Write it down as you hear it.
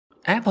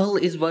Apple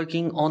is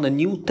working on a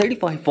new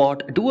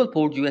 35-watt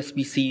dual-port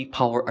USB-C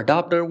power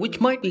adapter which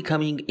might be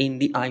coming in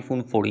the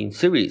iPhone 14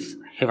 series.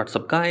 Hey, what's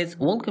up guys,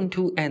 welcome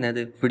to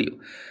another video.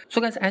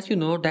 So guys, as you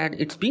know that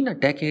it's been a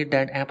decade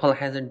that Apple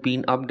hasn't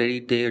been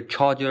updated their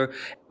charger,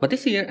 but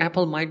this year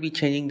Apple might be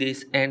changing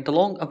this and the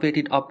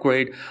long-awaited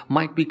upgrade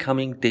might be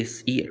coming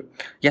this year.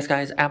 Yes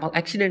guys, Apple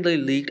accidentally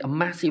leaked a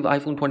massive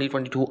iPhone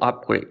 2022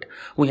 upgrade.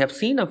 We have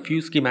seen a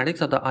few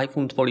schematics of the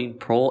iPhone 14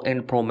 Pro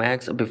and Pro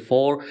Max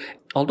before.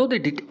 Although they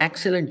did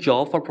excellent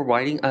job for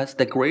providing us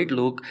the great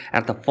look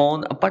at the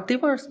phone, but they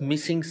were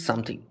missing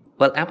something.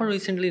 Well, Apple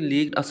recently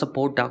leaked a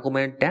support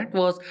document that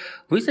was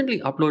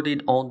recently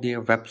uploaded on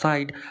their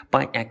website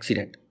by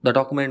accident. The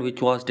document,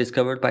 which was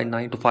discovered by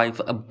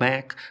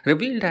 9to5Mac,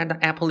 revealed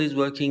that Apple is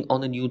working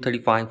on a new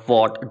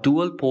 35-watt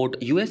dual-port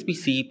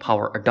USB-C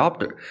power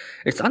adapter.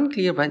 It's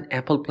unclear when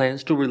Apple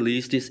plans to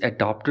release this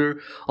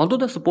adapter, although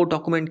the support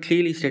document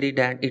clearly stated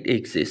that it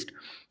exists.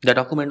 The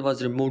document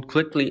was removed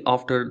quickly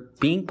after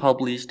being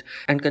published,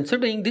 and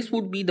considering this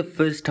would be the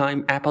first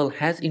time Apple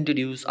has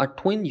introduced a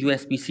twin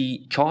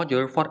USB-C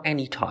charger for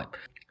any type,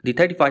 the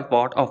 35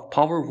 watt of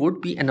power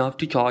would be enough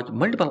to charge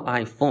multiple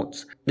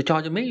iPhones. The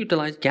charger may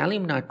utilize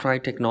gallium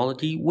nitride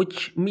technology,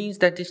 which means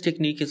that this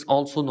technique is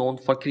also known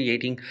for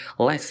creating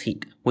less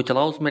heat, which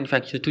allows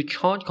manufacturers to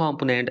charge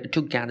components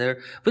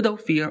together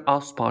without fear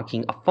of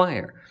sparking a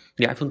fire.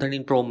 The iPhone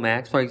 13 Pro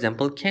Max, for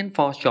example, can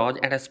fast charge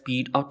at a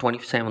speed of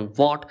 27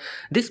 watt.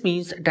 This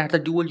means that the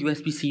dual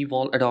USB-C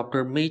wall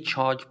adapter may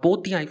charge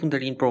both the iPhone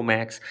 13 Pro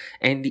Max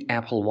and the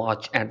Apple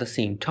Watch at the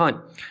same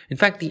time. In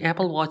fact, the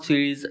Apple Watch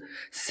Series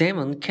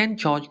 7 can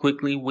charge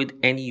quickly with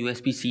any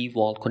USB-C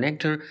wall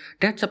connector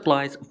that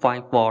supplies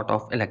 5 watt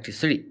of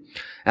electricity.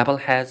 Apple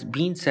has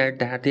been said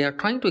that they are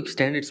trying to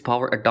extend its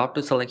power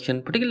adapter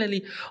selection,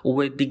 particularly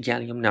with the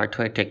gallium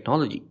nitride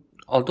technology.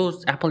 Although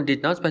Apple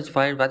did not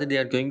specify whether they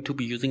are going to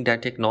be using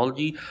that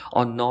technology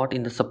or not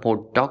in the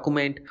support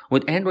document,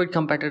 with Android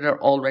competitor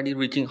already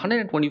reaching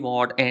 120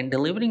 watt and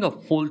delivering a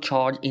full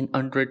charge in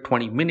under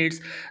 20 minutes,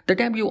 the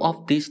debut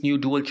of this new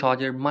dual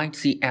charger might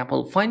see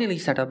Apple finally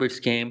set up its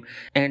game.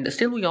 And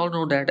still, we all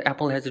know that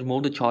Apple has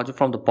removed the charger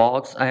from the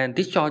box, and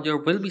this charger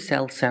will be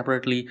sold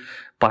separately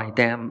by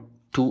them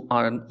to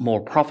earn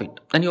more profit.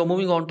 And you're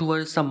moving on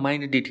towards some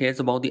minor details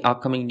about the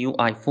upcoming new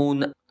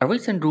iPhone. A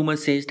recent rumor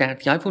says that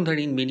the iPhone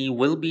 13 mini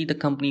will be the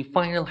company's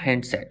final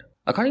handset.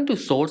 According to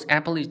source,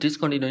 Apple is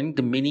discontinuing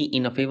the mini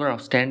in favor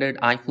of standard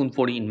iPhone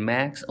 14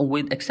 Max,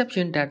 with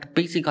exception that the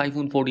basic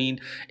iPhone 14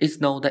 is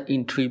now the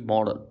entry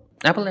model.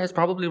 Apple has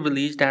probably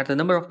released that the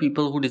number of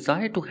people who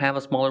desire to have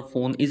a smaller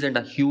phone isn't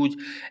a huge,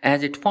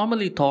 as it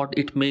formerly thought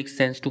it makes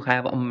sense to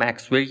have a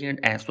Max variant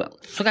as well.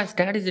 So guys,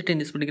 that is it in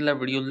this particular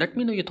video. Let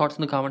me know your thoughts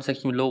in the comment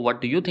section below.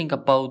 What do you think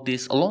about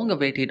this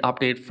long-awaited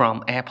update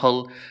from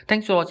Apple?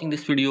 Thanks for watching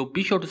this video.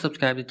 Be sure to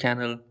subscribe to the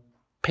channel.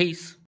 Peace.